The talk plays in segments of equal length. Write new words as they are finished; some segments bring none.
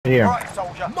here.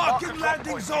 Marking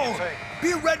landing zone.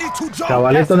 Be ready to jump.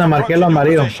 Cabalito, me marqué lo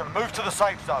amarillo. Move to the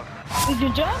safe zone. Did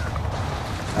you jump?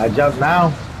 I jump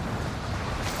now.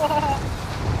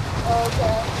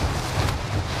 Okay.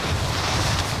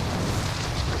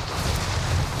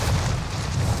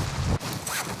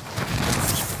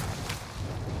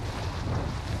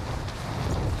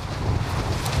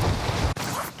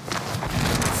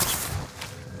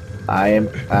 I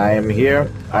am here.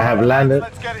 I have landed.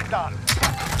 Let's get it done.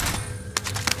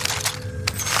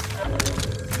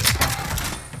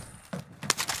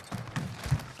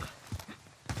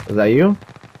 Is that you?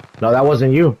 No, that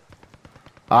wasn't you.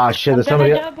 Ah, shit. There's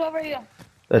somebody. Jump over here.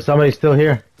 There's somebody still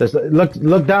here.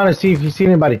 Look down and see if you see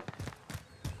anybody.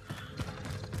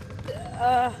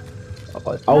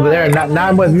 Over there.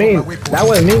 Not with me. Not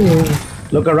with me.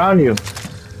 Look around you.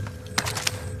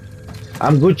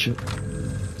 I'm Gucci.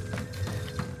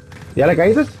 ¿Ya le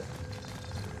caíste?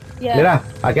 Yeah. Mira,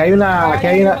 aquí hay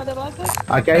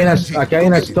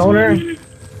una stoner.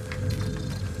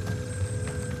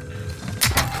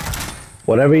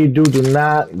 Whatever you do, do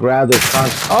not grab this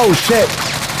punch. Oh shit!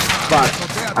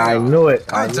 Fuck! I knew it.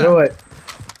 I knew it.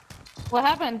 What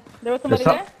happened? There was somebody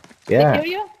there? Yeah. They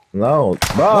kill you? No,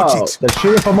 bro. They're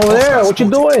shooting from over there. What you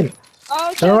doing?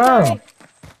 Oh, Turn around. Sorry.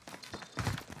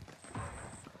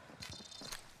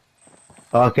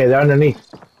 Okay, they're underneath.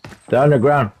 They're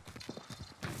underground.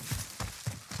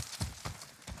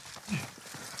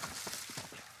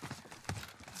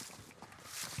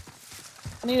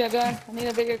 I need a gun. I need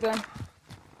a bigger gun.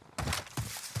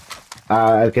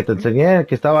 El que te enseñé, el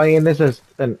que estaba ahí en ese,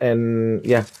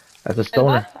 yeah, that's a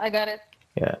stoner. I got it.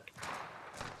 Yeah.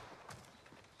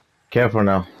 Careful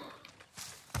now.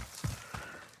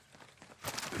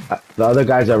 The other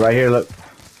guys are right here, look.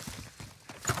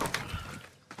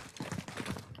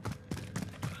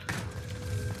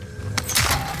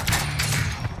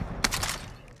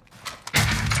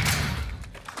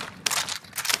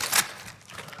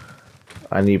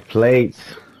 I need plates.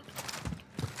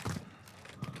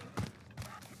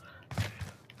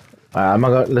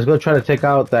 Let's go try to take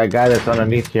out that guy that's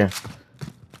underneath here.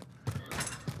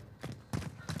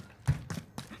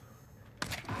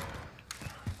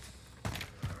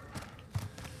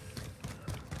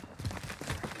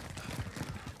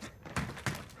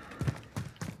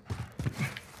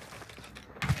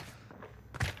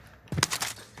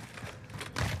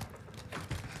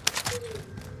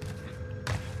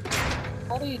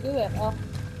 How do you do it? Oh.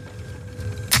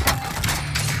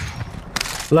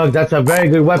 Look, that's a very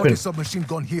good weapon. Submachine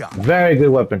gun here. Very good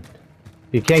weapon.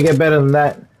 You can't get better than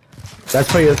that. That's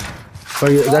for your.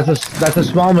 That's a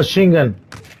small machine gun.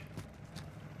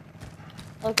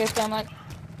 Okay, so I'm like.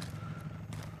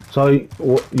 So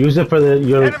use it for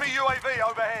your. Enemy UAV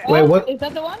overhead. Wait, what? Is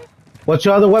that the one? What's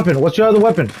your other weapon? What's your other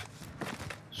weapon?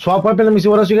 Swap weapon. Let me see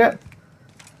what else you got.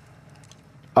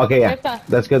 Okay, yeah.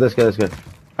 That's good. That's good. That's good.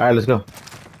 All right, let's go.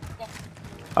 Yeah.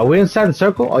 Are we inside the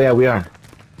circle? Oh yeah, we are.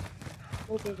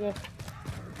 Okay, good.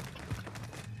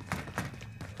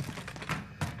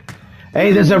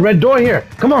 Hey, there's a red door here.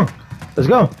 Come on, let's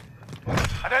go.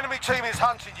 An enemy team is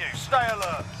hunting you. Stay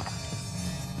alert.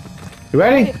 You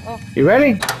ready? Oh. You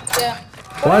ready? Yeah.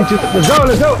 1, 2, let's go.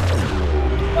 Let's go. Oh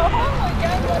my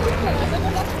god, what is that?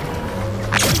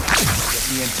 Get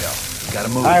the intel. Gotta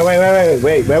move. All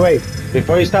right, wait.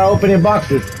 Before you start opening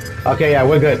boxes. Okay, yeah,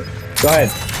 we're good. Go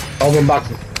ahead. Open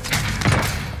boxes.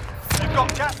 You've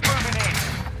got gas moving in.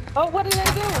 Oh, what did I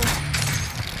do?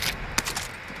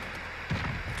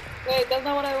 Wait, that's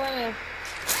not what I wanted.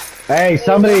 Hey,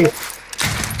 somebody's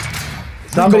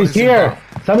here.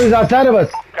 Somebody's outside of us.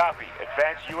 Copy.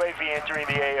 Advanced UAV entering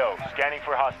the AO. Scanning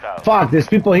for hostiles. Fuck, there's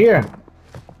people here.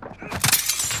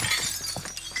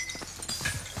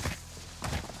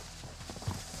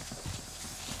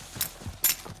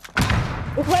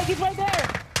 It's right there.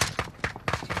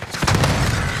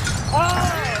 Oh!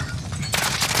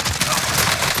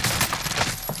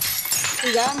 He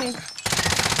got me.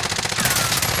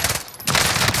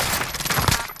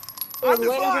 He was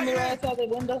waiting for me right outside the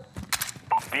window.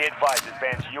 Be advised,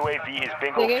 advanced UAV is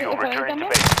bingo Okay, fuel. okay, Returning to come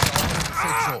base.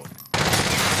 Safe zone.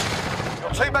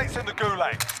 Your teammates in the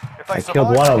gulag. If they I survive,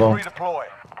 killed one of them. redeploy.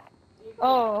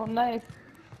 Oh, nice.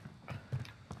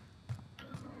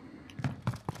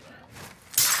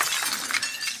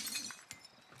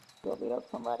 Go beat up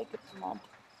somebody, get some mad.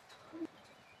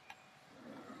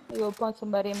 You go punch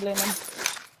somebody and blame them.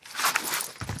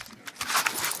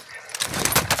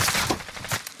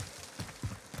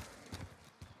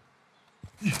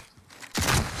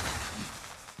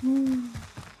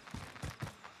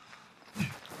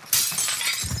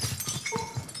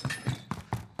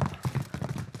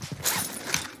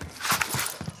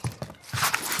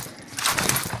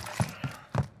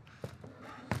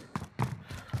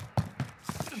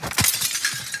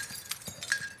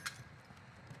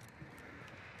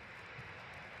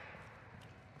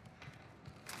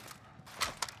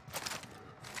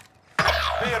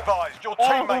 Be advised, your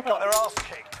teammate got their ass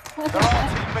kicked. They're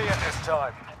RTB at this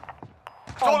time.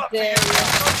 It's all up to you.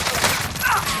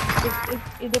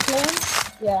 Is they playing?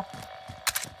 Yeah.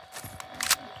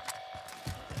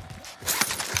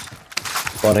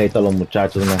 Pobrecito los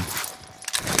muchachos, man.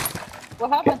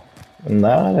 What happened?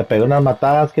 No, le pegó unas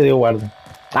matadas que dio guarda.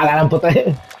 ¡A la gran puta!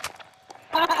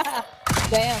 Damn,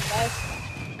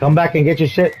 nice. Come back and get your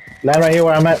shit. Land right here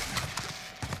where I'm at.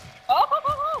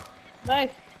 Oh, nice.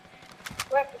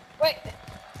 Wait.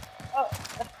 Oh.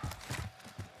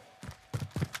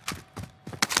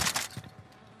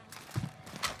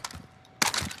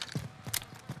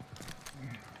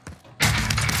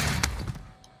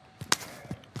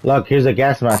 Look, here's a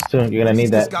gas mask too. You're gonna need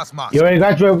that. Gas mask. You already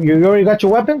got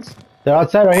your weapons? They're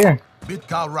outside right here. Big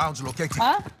car rounds located.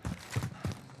 Huh?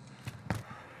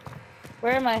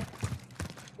 Where am I?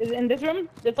 Is it in this room?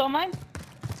 That's all mine?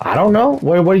 I don't know.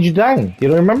 Where did you die? You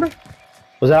don't remember?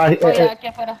 Was that? Oh yeah, aquí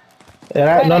afuera.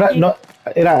 No.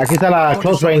 Mira, aquí está la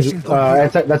close range.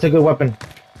 That's a good weapon.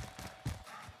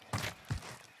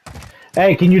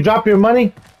 Hey, can you drop your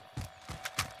money?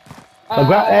 Go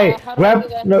ahead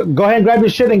and grab your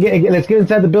shit and let's get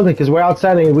inside the building because we're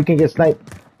outside and we can get sniped.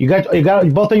 You got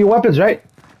both of your weapons, right?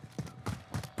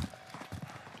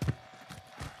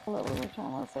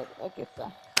 Okay, so.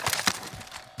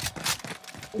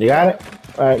 You got it?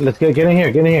 Alright, let's get in here.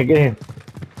 Get in here.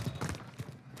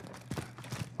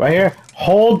 Right here.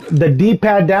 Hold the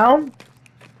D-pad down.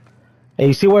 And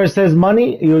you see where it says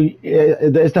money?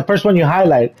 It's the first one you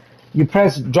highlight. You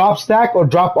press drop stack or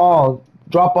drop all.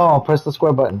 Drop all. Press the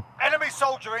square button. Enemy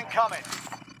soldier incoming.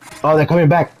 Oh, they're coming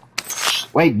back.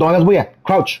 Wait, no hagas bulla.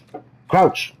 Crouch.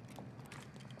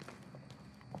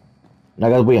 No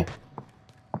hagas bulla.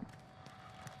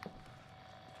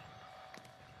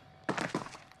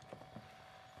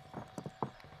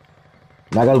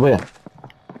 No hagas bulla.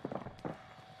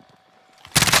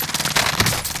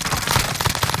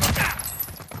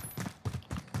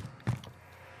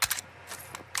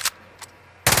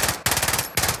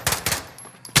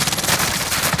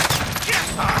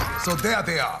 So there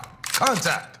they are.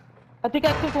 Contact. I think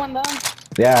I took one down.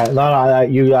 Yeah, no,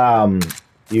 you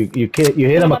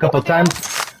hit him a couple times.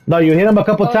 No, you hit him a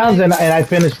couple times and I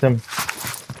finished him.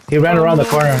 He ran around the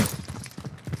corner.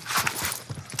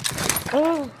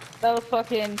 Oh, that was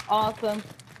fucking awesome.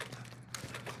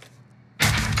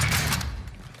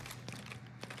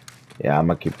 Yeah, I'm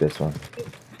gonna keep this one.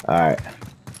 Alright.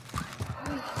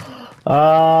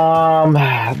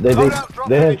 They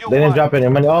didn't drop any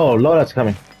money. Oh, loadout's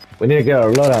coming. We need to get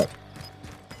our loadout.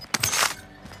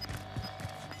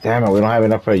 Damn it, we don't have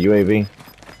enough for a UAV.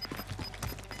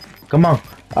 Come on.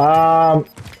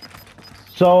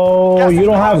 So you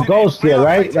don't have ghosts yet,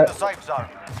 right?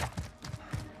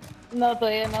 No,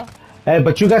 todavía no. Hey,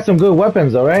 but you got some good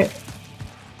weapons, though, right?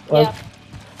 Well, Yeah.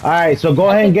 Alright, so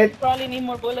go ahead and get. Probably need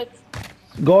more bullets.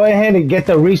 Go ahead and get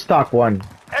the restock one.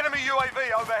 Enemy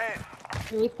UAV overhead.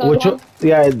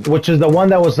 Which is the one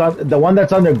that was the one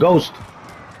that's under Ghost.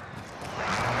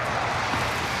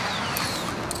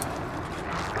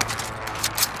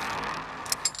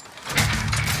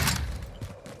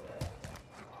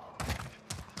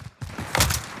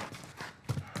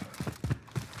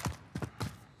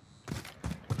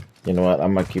 You know what?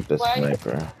 I'm gonna keep this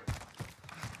sniper.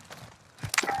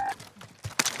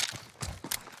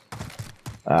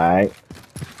 Alright.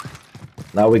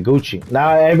 Now we Gucci.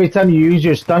 Now every time you use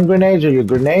your stun grenades or your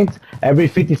grenades, every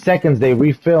 50 seconds they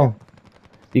refill.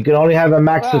 You can only have a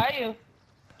max of... Where are you?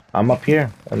 I'm up here.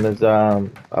 And there's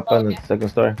up on the second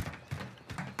story.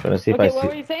 Trying to see if I see. What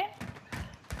were you saying?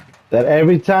 That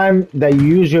every time that you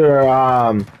use your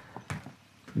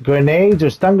grenades or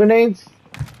stun grenades,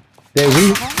 they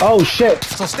oh shit!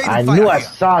 So I knew I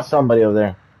saw somebody over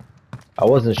there. I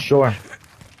wasn't sure.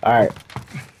 Alright.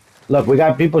 Look, we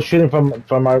got people shooting from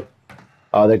our...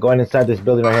 Oh, they're going inside this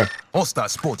building right here. Hostile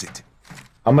spotted.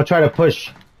 I'm gonna try to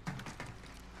push.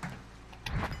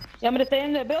 You want me to stay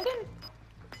in the building?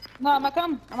 No, I'm gonna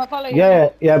come. I'm gonna follow you.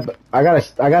 Yeah, but I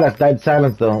gotta dead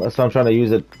silence though. That's why I'm trying to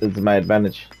use it. It's my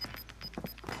advantage.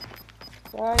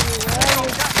 Where are you?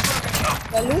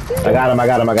 Lucy? I got him.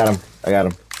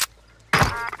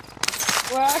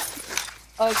 Where?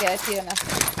 Okay, I see you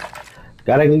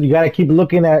now. You gotta keep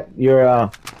looking at your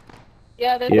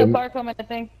Yeah, there's a car coming, I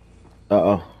think.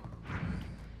 Uh-oh.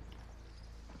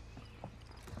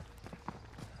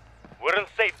 We're in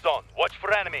safe zone. Watch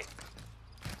for enemy.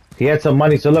 He had some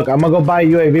money, so look, I'm gonna go buy a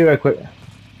UAV right quick.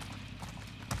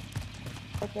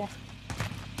 Okay.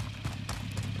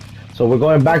 So we're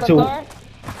going back to... Car?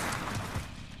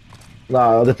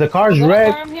 No, the car's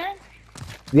red. Car here?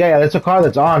 Yeah, that's a car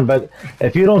that's on, but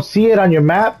if you don't see it on your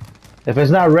map, If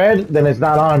it's not red, then it's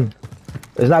not on.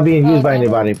 It's not being used by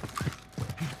anybody.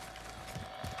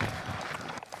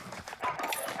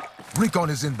 Recon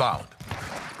is inbound.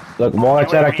 Look, more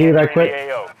chat aquí right quick.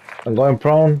 I'm going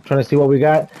prone, trying to see what we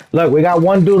got. Look, we got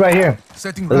one dude right here.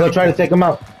 Let's go try to take him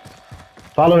out.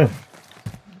 Follow him.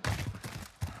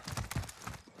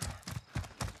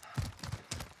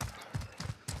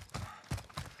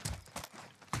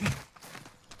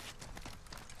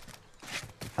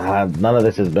 None of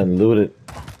this has been looted.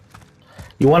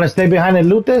 You want to stay behind and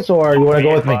loot this, or you want to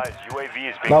go with me?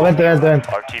 No, vente.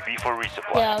 RTB for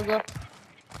resupply. Yeah, I'll go.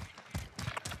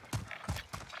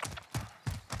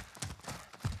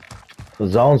 The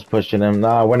zone's pushing him.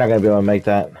 Nah, we're not gonna be able to make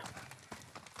that.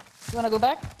 You wanna go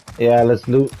back? Yeah, let's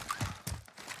loot.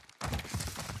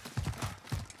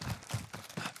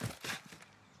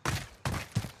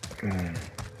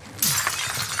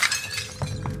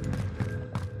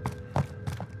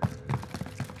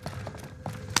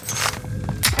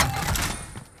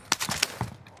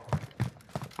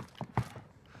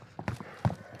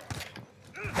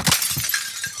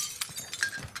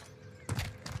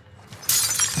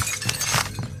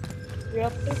 You're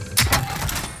up there?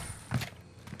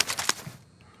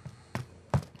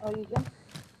 Oh, you can?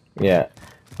 Yeah.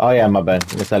 Oh yeah, my bad.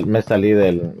 Me salí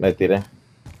del... Me tiré.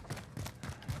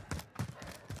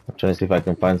 I'm trying to see if I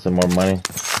can find some more money.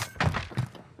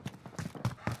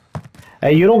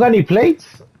 Hey, you don't got any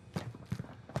plates?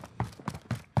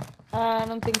 I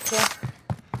don't think so.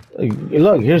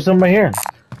 Look, here's some right here.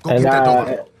 Go And get that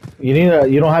door.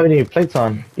 you don't have any plates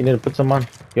on. You need to put some on.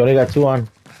 You only got 2 on.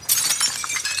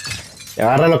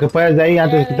 Agarra lo que puedes de ahí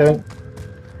antes que te ven.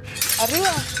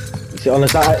 Arriba. See, on the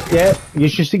side, yeah. You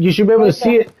should be able to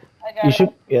see it. I got You should,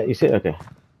 it. yeah. You see it, okay.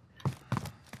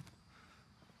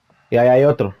 Yeah, hay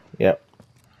otro. Yeah.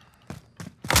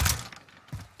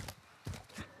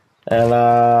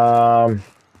 And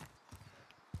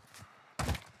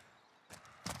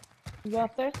You go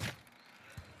upstairs?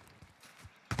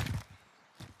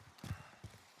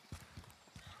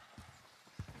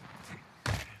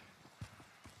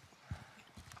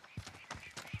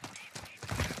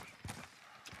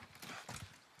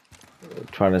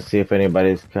 trying to see if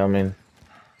anybody's coming.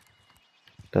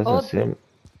 Doesn't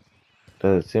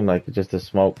seem like it's just a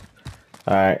smoke.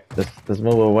 All right, let's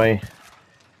move away.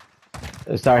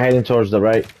 Let's start heading towards the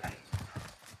right.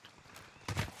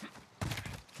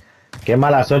 Qué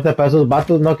mala suerte para esos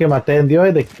vatos, no, que maté en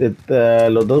Dios de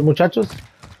los dos muchachos.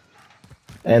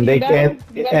 And they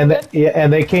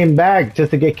and they came back just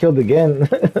to get killed again.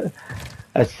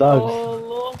 That sucks. Oh,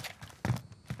 Lord.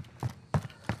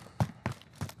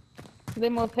 They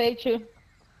must hate you.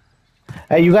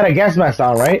 Hey, you got a gas mask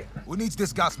on, right? Who needs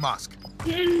this gas mask?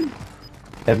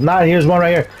 If not, here's one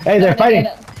right here. Hey, they're fighting.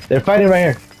 They're fighting right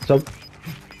here. So.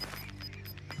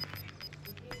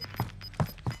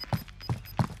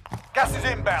 Gas is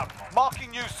inbound. Marking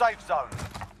new safe zone.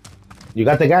 You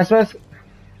got the gas mask?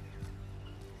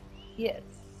 Yes.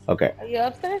 Okay. Are you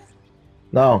upstairs?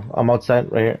 No, I'm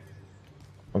outside right here.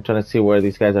 I'm trying to see where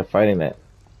these guys are fighting at.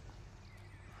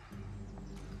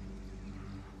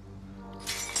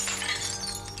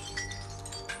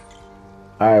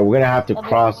 Alright, we're gonna have to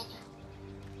cross.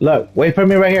 Look, wait for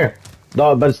me right here.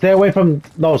 No, but stay away from...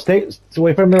 No, stay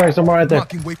away from me right somewhere right there.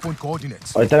 Marking waypoint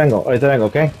coordinates. Ahorita vengo,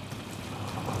 okay?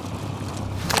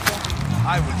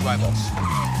 I will drive us.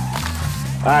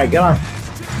 Alright, get on.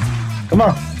 Come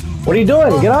on. What are you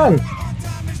doing? Get on.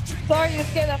 Sorry, you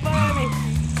scared the fuck out of me.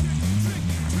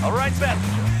 All right,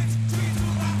 passenger.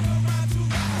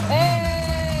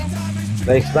 Hey!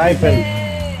 They sniping. Hey!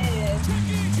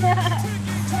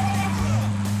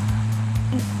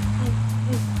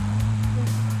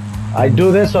 I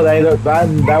do this so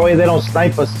that way they don't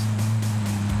snipe us.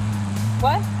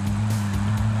 What?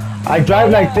 I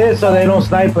drive like this so they don't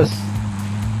snipe us.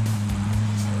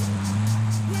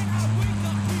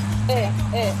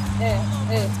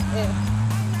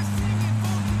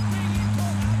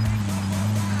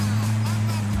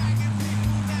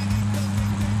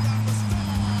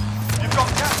 You've got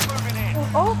gas moving in.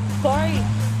 Oh, sorry.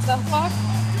 The fuck?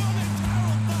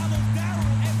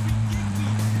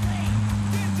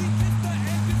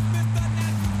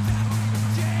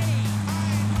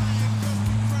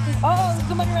 Oh, there's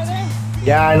somebody right there.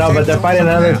 Yeah, I know, but they're fighting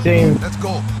another team. Let's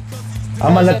go.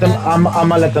 I'm gonna let them. I'm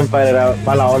gonna let them fight it out.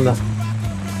 Mala onda.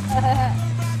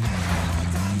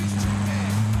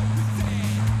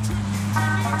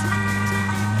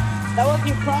 That was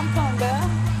your prom song, man.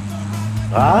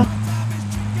 Huh?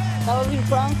 That was your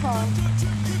prom song.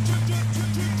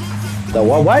 The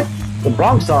what? What? The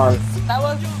Bronx song. That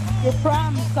was your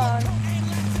prom song.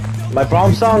 My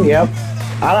prom song? Yep.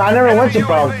 I never went to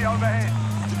prom. UAV overhead.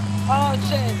 Oh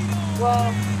shit.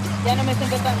 Well, ya no me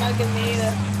siento tan mal que en mi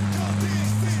vida.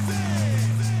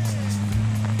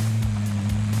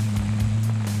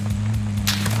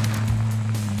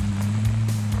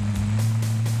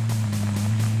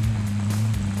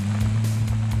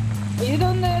 Are you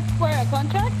doing this for a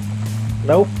contract?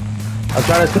 Nope.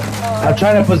 I'm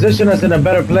trying to position us in a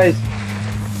better place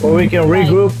where we can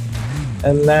regroup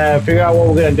and figure out what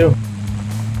we're gonna do.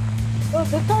 Oh,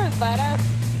 this car is badass.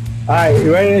 All right,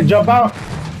 you ready to jump out?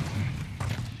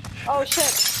 Oh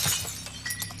shit.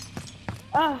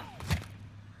 Ah.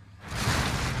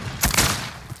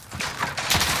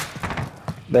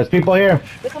 There's people here.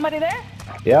 Is somebody there?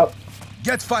 Yep.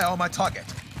 Get fire on my target.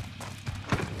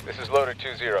 This is Loader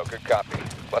 2-0. Good copy.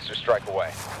 Cluster strike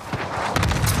away.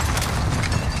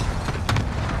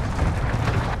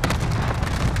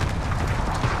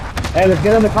 Hey, let's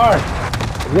get in the car.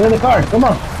 Let's get in the car. Come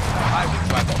on. I will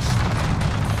drive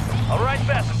off. All right,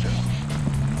 passenger.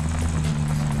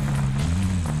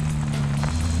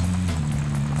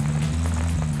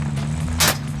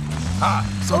 Ah,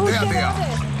 so Oh, there shit, they out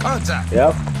are. there. Contact.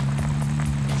 Yep.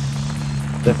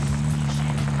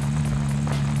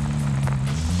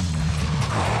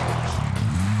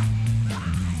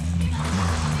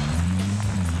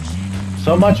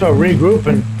 So much for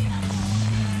regrouping.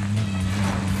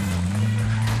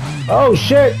 Oh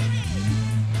shit!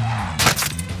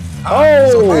 Ah,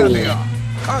 so there they Oh! are.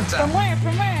 Contact. From where?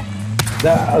 From where?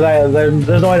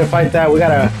 There's no way to fight that. We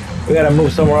gotta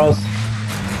move somewhere else.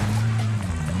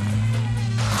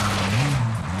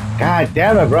 God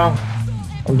damn it, bro!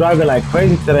 I'm driving like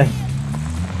crazy today.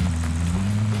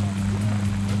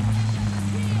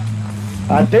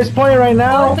 At this point right Oh,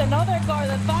 now, it's another car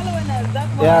that's following us.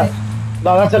 That's why. yeah.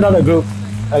 No, that's another group.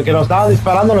 El que nos estaban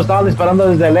disparando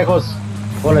desde lejos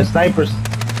con los snipers.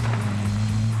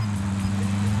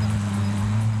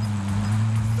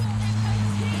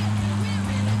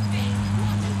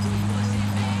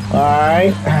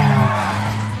 Alright.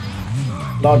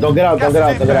 No, don't get out, don't get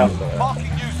out, don't get out. Marking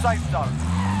new safe zone.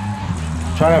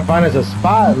 Trying to find us a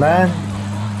spot, man.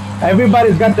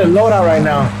 Everybody's got their loadout right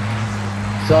now.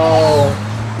 So,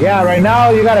 yeah, right now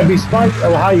you gotta be smart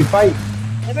of how you fight.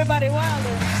 Everybody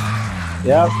wilder.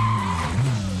 Yep.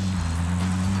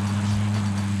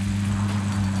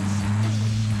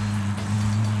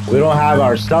 We don't have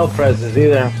our stealth presence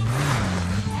either.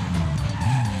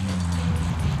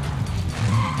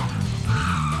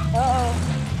 Uh-oh.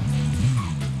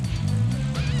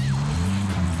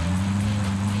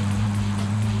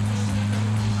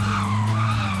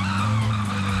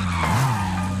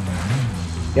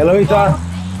 Yellowita,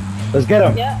 let's get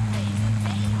him. Yeah.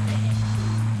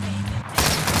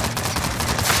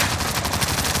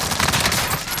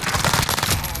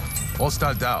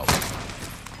 Hostile down.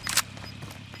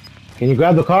 Can you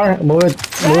grab the car? Move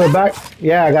it back.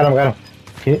 Yeah, I got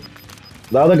him.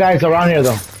 The other guy's around here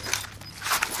though.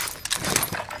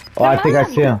 Oh, I think I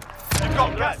see him. You've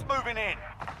got gas moving in.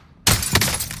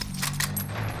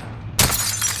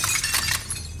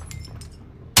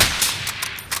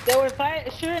 They were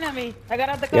shooting at me. I got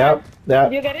out the car. Yep.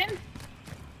 Did you get in?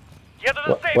 Get to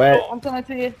the safe Wait. zone. I'm coming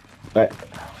to you. Wait.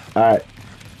 All right.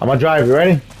 I'm gonna drive. You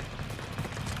ready?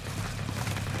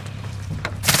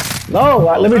 No,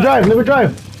 let me drive. Let me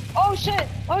drive. Oh shit!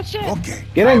 Oh shit! Okay.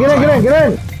 Get in. Get in. Get in.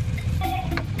 Get in.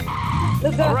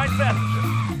 Let's go. All right, passenger.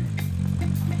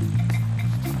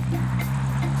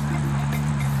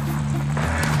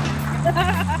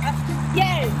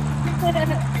 Yay!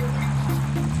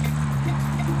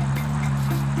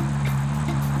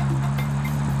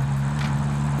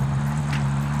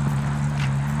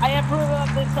 I approve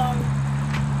of this song.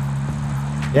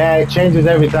 Yeah, it changes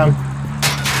every time.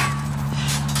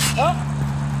 Oh,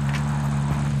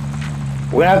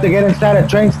 We're gonna have to get inside a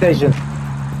train station.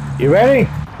 You ready?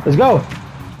 Let's go.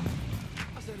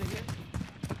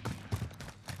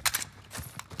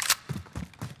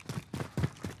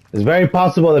 It's very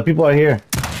possible that people are here.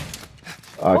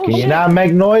 Can you shit. not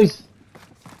make noise?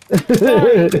 You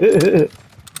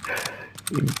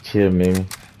chill, maybe.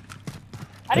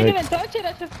 I didn't even touch it.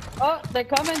 I just. Oh, they're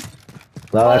coming.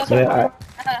 No, that's me. All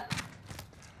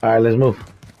right, let's move.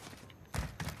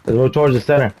 Let's move towards the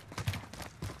center.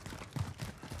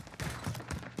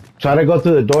 Try to go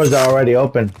through the doors that are already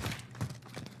open.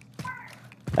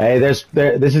 Hey, this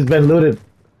has been looted.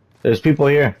 There's people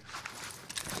here.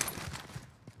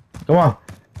 Come on,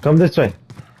 come this way.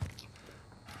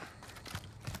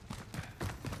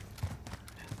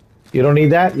 You don't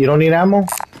need that? You don't need ammo?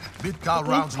 Mid-car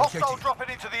rounds in Hostile KT. dropping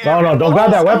into the No, area. no, don't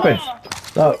grab that weapon.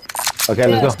 No. Okay,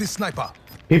 let's What's go. this sniper?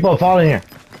 People are falling here.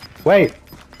 Wait.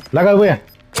 La caguilla.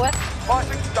 What?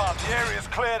 Fighting The area's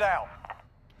cleared out.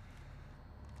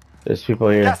 There's people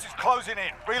here. Gas is closing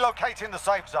in. Relocating the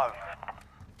safe zone.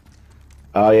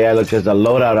 Oh yeah, look, there's a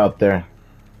loadout up there.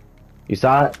 You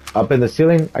saw it? Up in the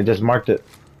ceiling? I just marked it.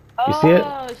 You see it?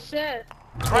 Oh, shit.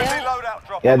 Friendly Yeah. loadout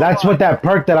drop. Yeah, on the that's right. what that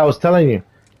perk that I was telling you.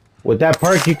 With that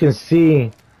perk, you can see.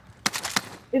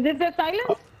 Is this the silence?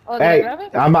 Oh, did I Hey, grab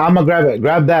it? I'm gonna grab it.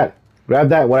 Grab that. Grab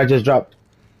that. What I just dropped.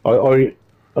 Or you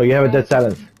have a dead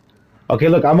silence. Okay,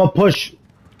 look, I'm gonna push.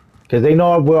 Cause they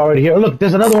know we're already here. Look,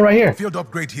 there's another one right here. Field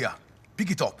upgrade here. Pick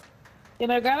it up. You want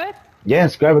me to grab it?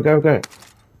 Yes, grab it, grab it, grab it.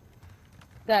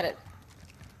 Got it.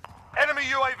 Enemy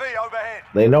UAV overhead.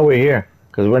 They know we're here.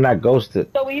 Cause we're not ghosted.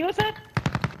 So we use it?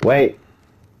 Wait.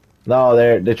 No,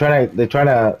 they're trying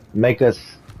to make us.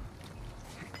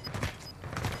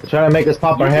 They're trying to make us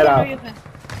pop our Use head it or out. use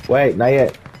it? Wait, not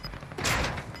yet.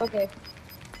 Okay.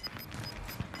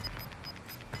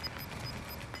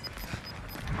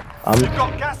 We've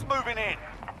got gas moving in.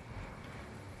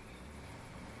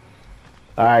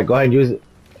 All right, go ahead and use it.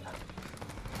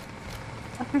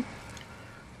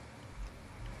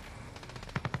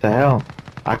 The hell?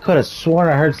 I could have sworn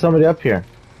I heard somebody up here.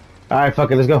 All right,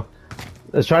 fuck it, let's go.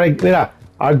 Let's try to get out.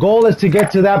 Our goal is to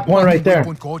get to that point right there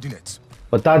Waypoint coordinates.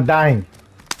 without dying.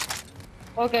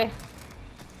 Okay.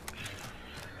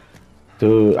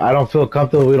 Dude, I don't feel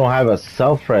comfortable. We don't have a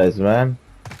self-res, man.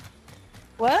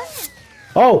 What?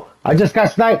 Oh, I just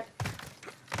got sniped.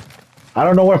 I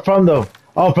don't know where from though.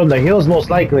 Oh, from the hills most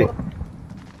likely.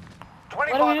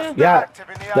 25 are still Yeah, active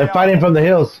in the they're AR. fighting from the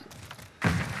hills.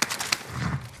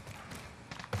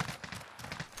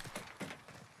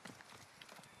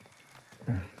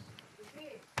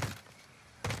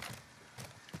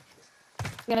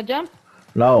 You gonna jump?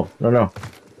 No, no, no.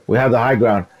 We have the high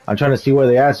ground. I'm trying to see where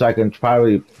they at so I can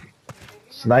probably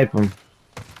snipe them.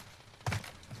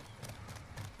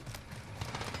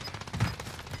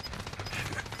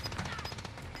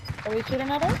 Are we shooting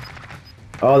at us?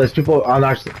 Oh, there's people on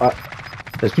our.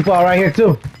 There's people out right here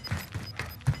too.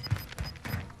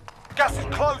 Gas is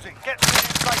closing. Get to the new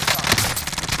safe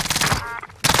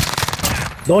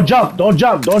zone. Don't jump! Don't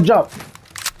jump! Don't jump!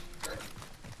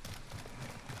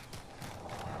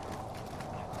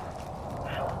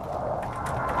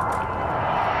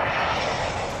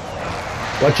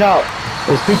 Watch out!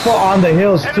 There's people on the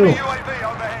hills too. Enemy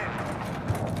UAV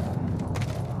overhead.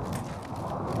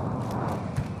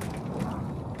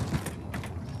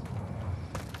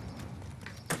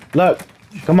 Look,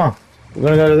 come on. We're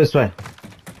gonna go this way.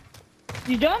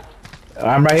 You jump?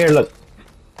 I'm right here. Look,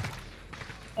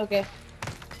 Okay.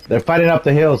 they're fighting up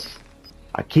the hills.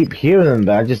 I keep hearing them,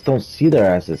 but I just don't see their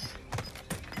asses.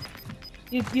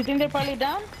 You think they're probably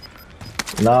down?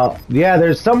 No, yeah,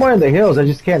 there's somewhere in the hills. I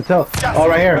just can't tell. Gas Oh, is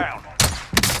right here. inbound.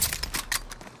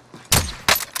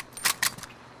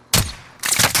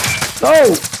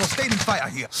 Oh! Sustaining fire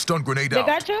here. Stun grenade They out.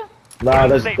 got you? No,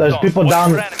 there's people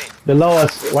down below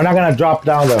us. We're not gonna drop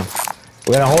down though.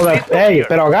 We're gonna hold up. Hey,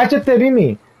 pero agáchate,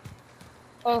 Vini.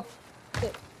 Oh.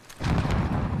 Shit.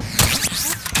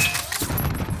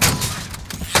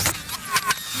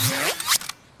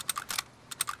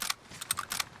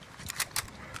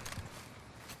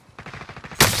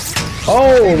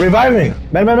 Oh, revive me.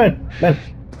 Ven.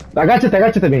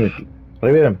 Agáchate, Vini.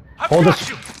 Revive him. Hold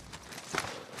this.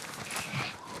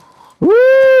 Woo!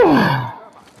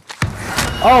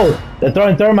 Oh, they're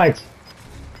throwing thermites.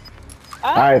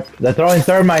 Ah, Alright, they're throwing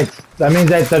thermites. That means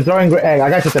that they're throwing.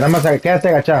 Agáchate, nada más quédate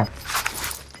agachado.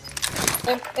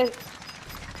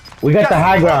 We got the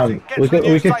high ground. We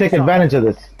could take advantage of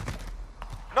this.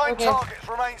 9 Okay. targets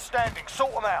remain standing.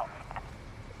 Sort them out.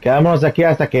 Quedémonos aquí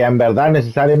hasta que en verdad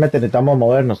necesariamente necesitamos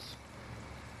movernos.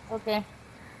 okay.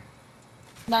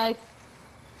 Nice.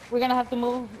 We're gonna have to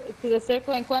move to the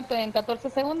circle en cuanto en 14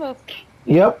 segundos.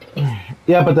 Yep.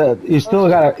 Yeah, but you still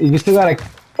gotta.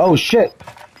 Oh shit.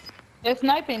 They're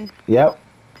sniping. Yep.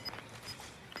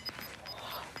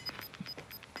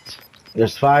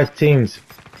 There's 5 teams.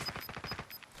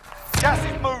 Gas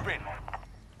is moving.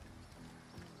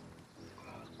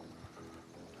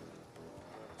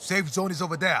 Safe zone is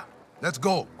over there. Let's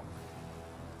go.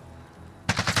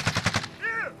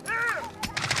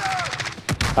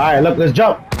 Alright, look, let's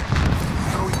jump.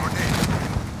 Throwing grenade.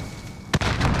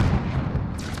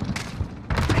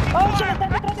 Oh shit, está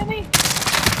detrás de mí.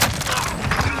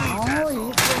 Oh,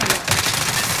 you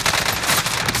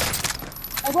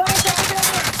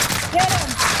Get him!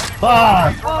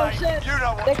 Fuck. Oh shit. You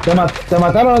know what? ¿Te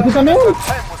mataron a ti también?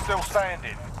 10 were still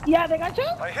standing. Yeah, they got you?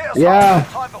 They hit us Yeah.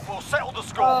 last time, but we'll settle the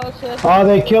score. Oh shit. Oh,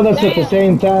 they killed us at the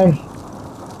same time.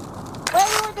 Oh,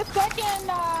 we were the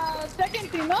second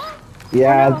team, no?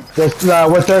 Yeah, this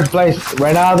we're third place.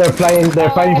 Right now they're fighting for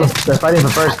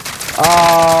first.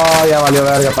 Oh, ya valió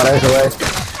verga para eso, güey.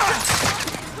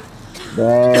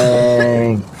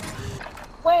 Dang.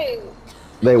 Wait.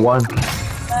 They won.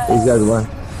 These guys won.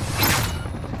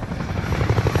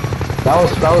 That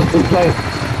was a good play.